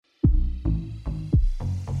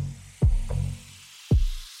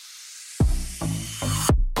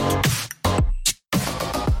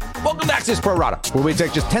Axios Pro Rata, where we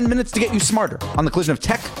take just 10 minutes to get you smarter on the collision of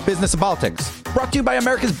tech, business, and politics. Brought to you by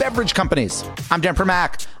America's beverage companies. I'm Dan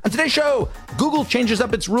Primack. On today's show, Google changes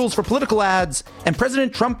up its rules for political ads, and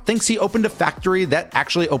President Trump thinks he opened a factory that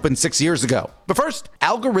actually opened 6 years ago. But first,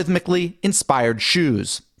 algorithmically inspired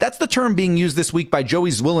shoes. That's the term being used this week by Joey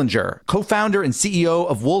Zwillinger, co-founder and CEO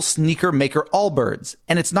of wool sneaker maker Allbirds.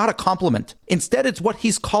 And it's not a compliment. Instead, it's what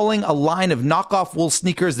he's calling a line of knockoff wool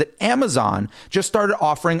sneakers that Amazon just started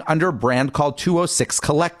offering under a brand called 206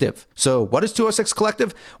 Collective. So what is 206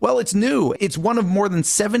 Collective? Well, it's new. It's one of more than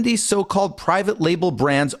 70 so-called private label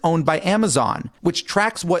brands owned by Amazon, which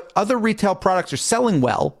tracks what other retail products are selling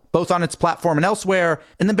well, both on its platform and elsewhere,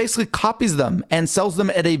 and then basically copies them and sells them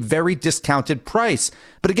at a very discounted price.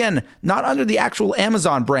 But again, not under the actual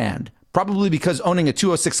Amazon brand, probably because owning a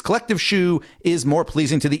 206 Collective shoe is more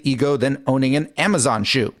pleasing to the ego than owning an Amazon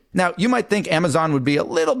shoe. Now, you might think Amazon would be a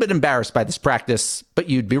little bit embarrassed by this practice, but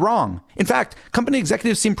you'd be wrong. In fact, company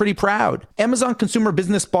executives seem pretty proud. Amazon consumer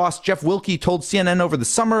business boss Jeff Wilke told CNN over the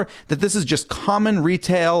summer that this is just common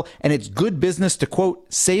retail and it's good business to,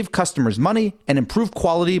 quote, save customers money and improve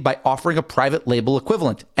quality by offering a private label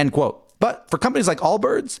equivalent, end quote. But for companies like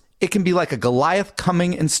Allbirds, it can be like a Goliath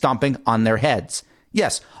coming and stomping on their heads.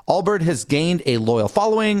 Yes, Allbirds has gained a loyal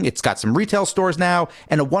following, it's got some retail stores now,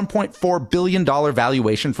 and a $1.4 billion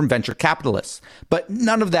valuation from venture capitalists. But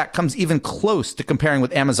none of that comes even close to comparing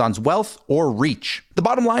with Amazon's wealth or reach. The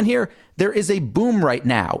bottom line here, there is a boom right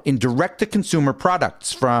now in direct-to-consumer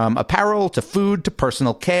products, from apparel to food to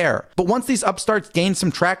personal care. But once these upstarts gain some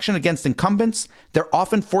traction against incumbents, they're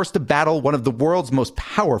often forced to battle one of the world's most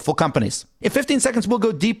powerful companies. In 15 seconds, we'll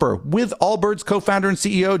go deeper with Allbirds co-founder and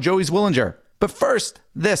CEO Joey Zwillinger. But first,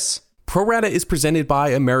 this. ProRata is presented by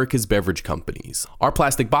America's beverage companies. Our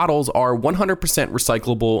plastic bottles are 100%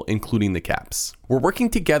 recyclable, including the caps. We're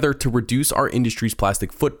working together to reduce our industry's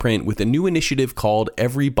plastic footprint with a new initiative called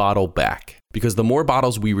Every Bottle Back. Because the more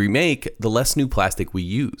bottles we remake, the less new plastic we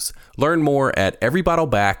use. Learn more at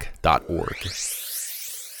everybottleback.org.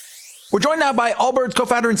 We're joined now by Allbirds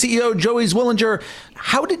co-founder and CEO Joey Zwillinger.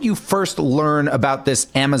 How did you first learn about this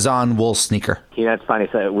Amazon wool sneaker? You know, it's funny.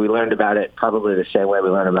 So we learned about it probably the same way we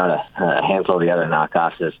learned about a handful of the other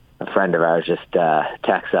knockoffs. Is a friend of ours just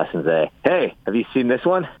texts us and say, "Hey, have you seen this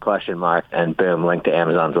one?" ? And boom, link to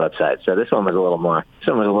Amazon's website. So this one was a little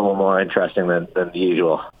more interesting than the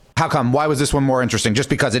usual. How come? Why was this one more interesting? Just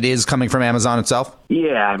because it is coming from Amazon itself?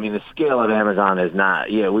 Yeah, I mean, the scale of Amazon is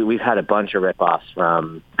not, we've had a bunch of ripoffs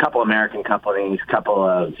from a couple American companies, a couple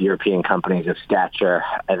of European companies of stature,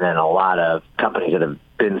 and then a lot of companies that have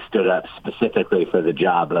been stood up specifically for the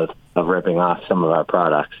job of ripping off some of our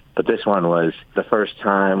products. But this one was the first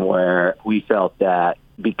time where we felt that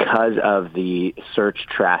because of the search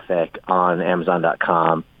traffic on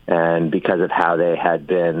Amazon.com, and because of how they had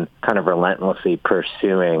been kind of relentlessly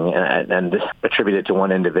pursuing, and this attributed to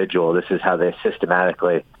one individual, this is how they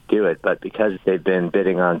systematically do it. But because they've been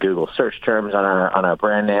bidding on Google search terms on our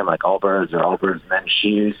brand name, like Allbirds or Allbirds men's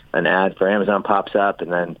shoes, an ad for Amazon pops up,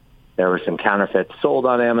 and then there were some counterfeits sold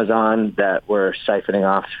on Amazon that were siphoning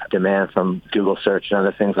off demand from Google search and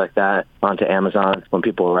other things like that onto Amazon when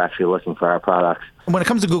people were actually looking for our products. When it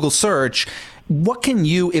comes to Google search, what can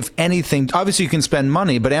you, if anything, obviously you can spend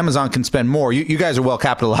money, but Amazon can spend more. You guys are well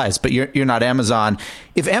capitalized, but you're not Amazon.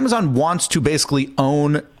 If Amazon wants to basically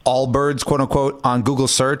own Allbirds, quote unquote, on Google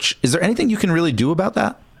search, is there anything you can really do about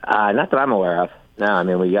that? Not that I'm aware of. No, I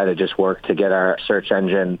mean, we got to just work to get our search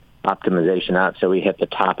engine optimization out so we hit the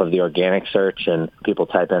top of the organic search and people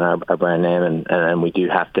type in our brand name, and we do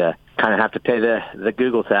have to pay the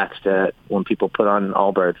Google tax to when people put on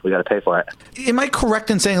Allbirds. We got to pay for it. Am I correct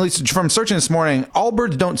in saying, at least from searching this morning,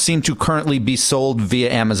 Allbirds don't seem to currently be sold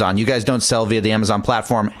via Amazon? You guys don't sell via the Amazon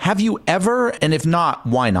platform. Have you ever? And if not,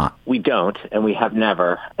 why not? We don't, and we have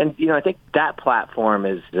never. And, I think that platform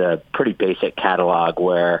is a pretty basic catalog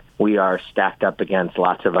where we are stacked up against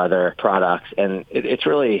lots of other products. And it's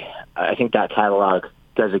really, I think that catalog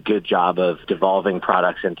does a good job of devolving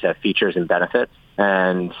products into features and benefits.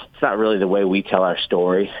 And it's not really the way we tell our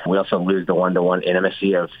story. We also lose the one-to-one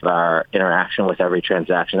intimacy of our interaction with every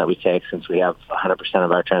transaction that we take, since we have 100%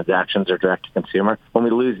 of our transactions are direct-to-consumer. When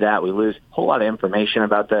we lose that, we lose a whole lot of information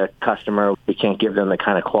about the customer. We can't give them the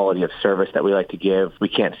kind of quality of service that we like to give. We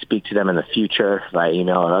can't speak to them in the future via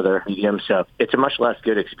email or other mediums. So it's a much less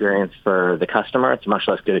good experience for the customer. It's a much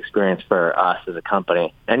less good experience for us as a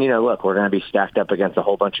company. And, look, we're going to be stacked up against a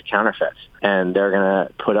whole bunch of counterfeits, and they're going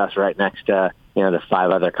to put us right next to the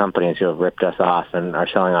 5 other companies who have ripped us off and are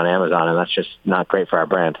selling on Amazon, and that's just not great for our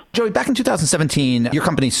brand. Joey, back in 2017, your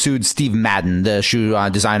company sued Steve Madden, the shoe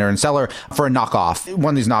designer and seller, for a knockoff,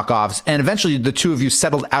 one of these knockoffs, and eventually the two of you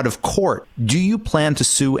settled out of court. Do you plan to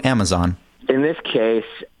sue Amazon? In this case,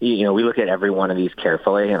 we look at every one of these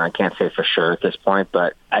carefully, and I can't say for sure at this point,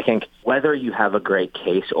 but I think whether you have a great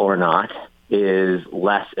case or not is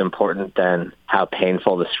less important than how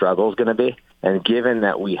painful the struggle is going to be. And given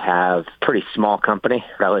that we have a pretty small company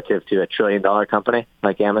relative to a $1 trillion company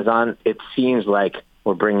like Amazon, it seems like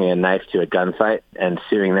we're bringing a knife to a gunfight, and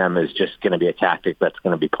suing them is just going to be a tactic that's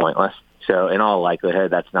going to be pointless. So in all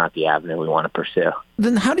likelihood, that's not the avenue we want to pursue.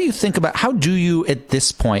 Then how do you at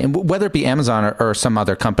this point, and whether it be Amazon or some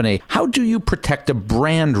other company, how do you protect a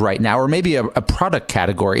brand right now, or maybe a product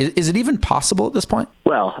category? Is it even possible at this point?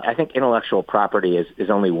 Well, I think intellectual property is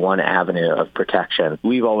only one avenue of protection.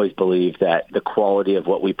 We've always believed that the quality of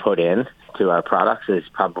what we put in to our products is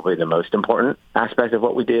probably the most important aspect of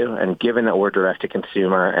what we do. And given that we're direct to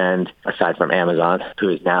consumer, and aside from Amazon, who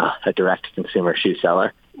is now a direct to consumer shoe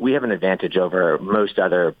seller, we have an advantage over most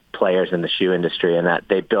other players in the shoe industry in that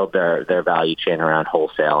they build their value chain around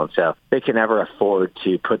wholesale. And so they can never afford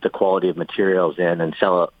to put the quality of materials in and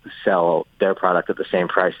sell their product at the same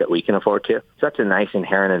price that we can afford to. So that's a nice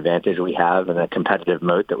inherent advantage we have and a competitive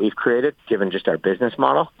moat that we've created given just our business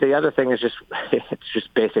model. The other thing is it's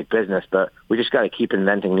just basic business, but we just got to keep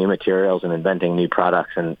inventing new materials and inventing new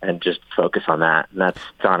products and just focus on that. And that's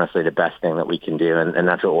honestly the best thing that we can do. And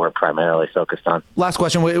that's what we're primarily focused on. Last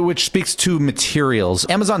question, which speaks to materials.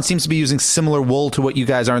 Amazon seems to be using similar wool to what you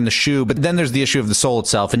guys are in the shoe, but then there's the issue of the sole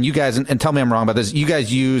itself. And you guys, and tell me I'm wrong about this, you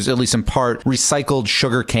guys use, at least in part, recycled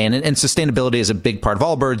sugarcane, and sustainability is a big part of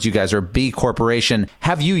Allbirds. You guys are a B corporation.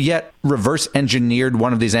 Have you yet reverse engineered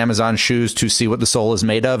one of these Amazon shoes to see what the sole is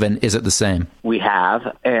made of, and is it the same? We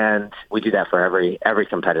have, and we do that for every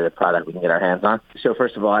competitive product we can get our hands on. So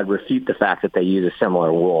first of all, I'd refute the fact that they use a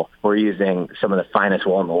similar wool. We're using some of the finest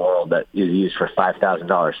wool in the world that is used for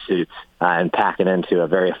 $5,000 suits and pack it into a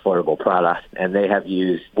very affordable product. And they have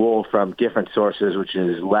used wool from different sources, which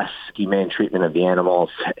is less humane treatment of the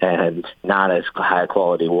animals and not as high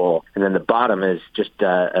quality wool. And then the bottom is just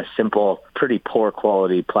a simple, pretty poor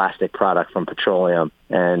quality plastic product from petroleum.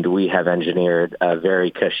 And we have engineered a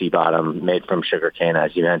very cushy bottom made from sugarcane,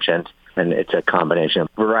 as you mentioned. And it's a combination of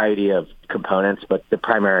a variety of components, but the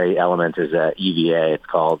primary element is EVA. It's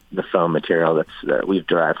called the foam material that we've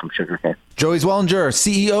derived from sugarcane. Joey Zwillinger,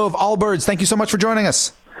 CEO of Allbirds, thank you so much for joining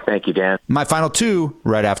us. Thank you, Dan. My final two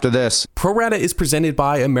right after this. ProRata is presented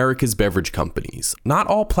by America's Beverage Companies. Not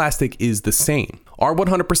all plastic is the same. Our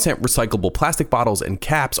 100% recyclable plastic bottles and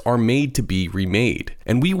caps are made to be remade.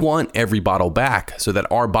 And we want every bottle back so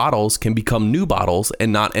that our bottles can become new bottles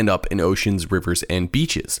and not end up in oceans, rivers, and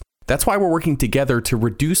beaches. That's why we're working together to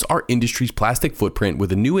reduce our industry's plastic footprint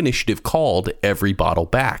with a new initiative called Every Bottle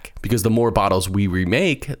Back. Because the more bottles we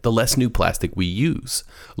remake, the less new plastic we use.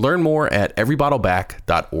 Learn more at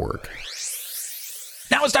everybottleback.org.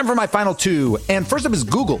 Now it's time for my final two. And first up is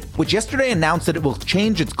Google, which yesterday announced that it will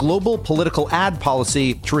change its global political ad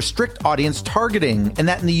policy to restrict audience targeting, and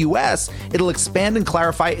that in the US, it'll expand and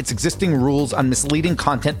clarify its existing rules on misleading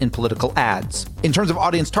content in political ads. In terms of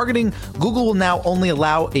audience targeting, Google will now only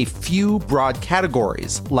allow a few broad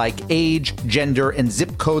categories, like age, gender, and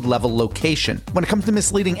zip code level location. When it comes to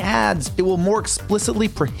misleading ads, it will more explicitly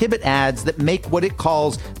prohibit ads that make what it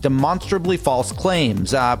calls demonstrably false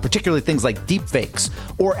claims, particularly things like deepfakes,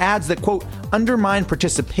 or ads that, quote, undermine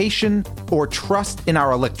participation or trust in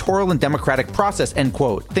our electoral and democratic process, end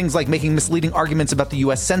quote. Things like making misleading arguments about the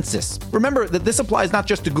US Census. Remember that this applies not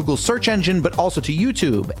just to Google's search engine, but also to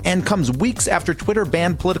YouTube, and comes weeks after Twitter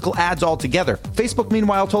banned political ads altogether. Facebook,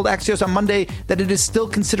 meanwhile, told Axios on Monday that it is still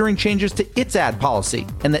considering changes to its ad policy,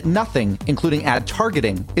 and that nothing, including ad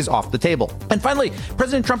targeting, is off the table. And finally,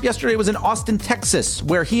 President Trump yesterday was in Austin, Texas,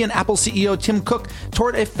 where he and Apple CEO Tim Cook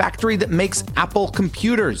toured a factory that makes Apple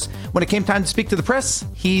computers. When it came time to speak to the press,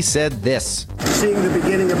 he said this. Seeing the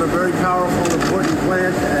beginning of a very powerful, important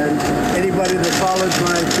plant, and anybody that follows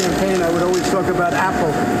my campaign, I would always talk about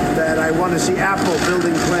Apple, that I want to see Apple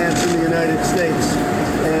building plants in the United States.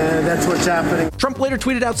 And that's what's happening. Trump later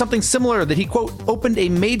tweeted out something similar, that he, quote, opened a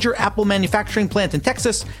major Apple manufacturing plant in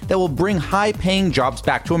Texas that will bring high-paying jobs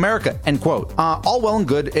back to America, end quote. All well and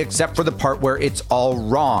good, except for the part where it's all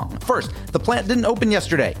wrong. First, the plant didn't open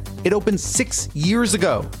yesterday. It opened 6 years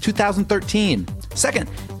ago, 2013. Second,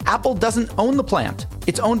 Apple doesn't own the plant.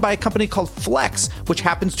 It's owned by a company called Flex, which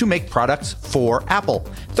happens to make products for Apple.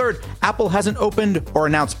 Third, Apple hasn't opened or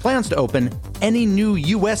announced plans to open any new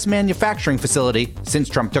U.S. manufacturing facility since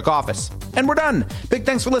Trump took office. And we're done. Big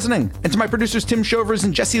thanks for listening. And to my producers, Tim Shovers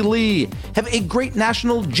and Jesse Lee. Have a great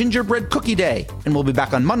National Gingerbread Cookie Day. And we'll be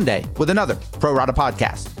back on Monday with another Pro Rata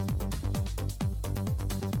podcast.